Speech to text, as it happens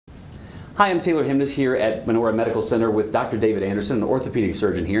Hi, I'm Taylor Himnes here at Menorah Medical Center with Dr. David Anderson, an orthopedic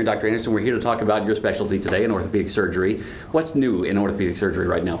surgeon here. Dr. Anderson, we're here to talk about your specialty today in orthopedic surgery. What's new in orthopedic surgery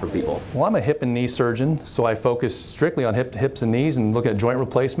right now for people? Well, I'm a hip and knee surgeon, so I focus strictly on hips and knees and look at joint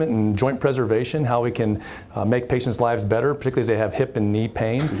replacement and joint preservation, how we can make patients' lives better, particularly as they have hip and knee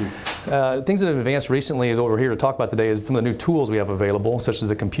pain. Things that have advanced recently, what we're here to talk about today, is some of the new tools we have available, such as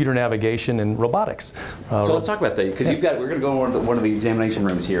the computer navigation and robotics. So let's talk about that, because we're going to go into one of the examination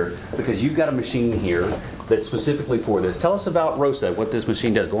rooms here, because you've got a machine here that's specifically for this. Tell us about ROSA, what this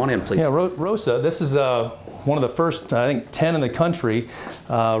machine does. Go on in, please. Yeah, ROSA, this is one of the first, I think, 10 in the country.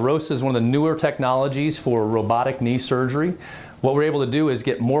 ROSA is one of the newer technologies for robotic knee surgery. What we're able to do is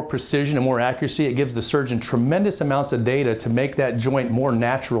get more precision and more accuracy. It gives the surgeon tremendous amounts of data to make that joint more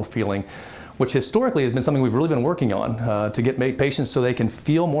natural feeling, which historically has been something we've really been working on to make patients so they can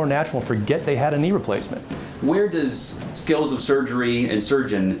feel more natural and forget they had a knee replacement. Where does skills of surgery and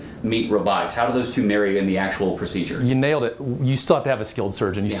surgeon meet robotics? How do those two marry in the actual procedure? You nailed it. You still have to have a skilled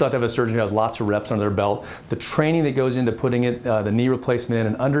surgeon. You still have to have a surgeon who has lots of reps under their belt. The training that goes into putting the knee replacement in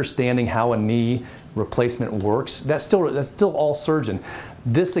and understanding how a knee replacement works, that's still all surgeon.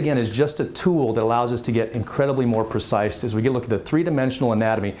 This again is just a tool that allows us to get incredibly more precise as we look at the three-dimensional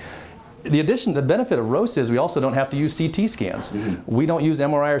anatomy. The benefit of ROSA is we also don't have to use CT scans. We don't use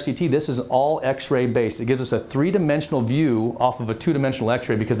MRI or CT. This is all X-ray based. It gives us a three-dimensional view off of a two-dimensional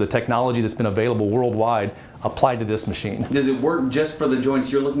X-ray because of the technology that's been available worldwide applied to this machine. Does it work just for the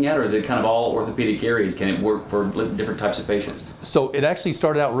joints you're looking at, or is it kind of all orthopedic areas? Can it work for different types of patients? So it actually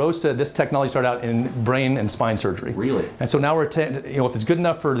started out, ROSA, this technology started out in brain and spine surgery. Really? And so now if it's good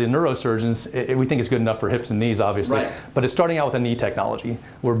enough for the neurosurgeons, we think it's good enough for hips and knees, obviously. Right. But it's starting out with a knee technology.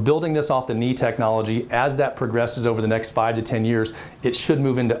 We're building this off the knee technology. As that progresses over the next 5 to 10 years, it should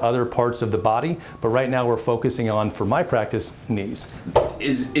move into other parts of the body. But right now we're focusing on, for my practice, knees.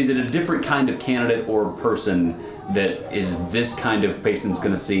 Is it a different kind of candidate or person that is this kind of patient's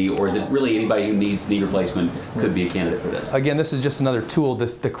going to see, or is it really anybody who needs knee replacement could be a candidate for this? Again, this is just another tool.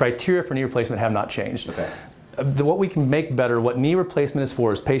 The criteria for knee replacement have not changed. Okay. What we can make better, what knee replacement is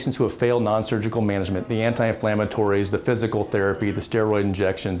for, is patients who have failed non-surgical management, the anti-inflammatories, the physical therapy, the steroid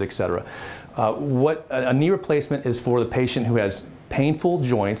injections, etc. What a knee replacement is for the patient who has painful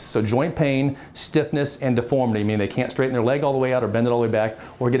joints, so joint pain, stiffness, and deformity, meaning they can't straighten their leg all the way out or bend it all the way back,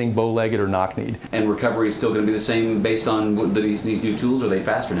 or getting bow-legged or knock-kneed. And recovery is still going to be the same based on these new tools, or are they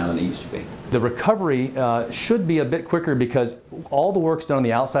faster now than they used to be? The recovery should be a bit quicker because all the work's done on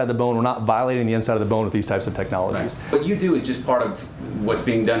the outside of the bone. We're not violating the inside of the bone with these types of technologies. Right. What you do is just part of what's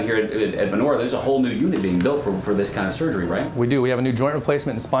being done here at Menorah. There's a whole new unit being built for this kind of surgery, right? We do. We have a new joint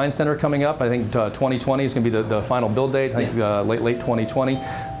replacement and spine center coming up. I think 2020 is going to be the final build date. I think late 2020.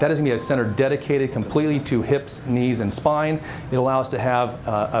 That is going to be a center dedicated completely to hips, knees, and spine. It allows us to have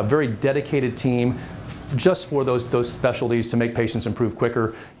a very dedicated team just for those specialties to make patients improve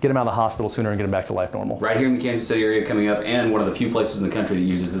quicker, get them out of the hospital sooner, and get them back to life normal. Right here in the Kansas City area coming up, and one of the few places in the country that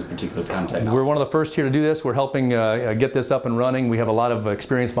uses this particular kind of technology. We're one of the first here to do this. We're helping get this up and running. We have a lot of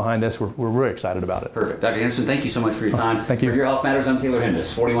experience behind this. We're really excited about it. Perfect. Dr. Anderson, thank you so much for your time. Thank you. For Your Health Matters, I'm Taylor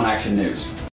Himnes, 41 Action News.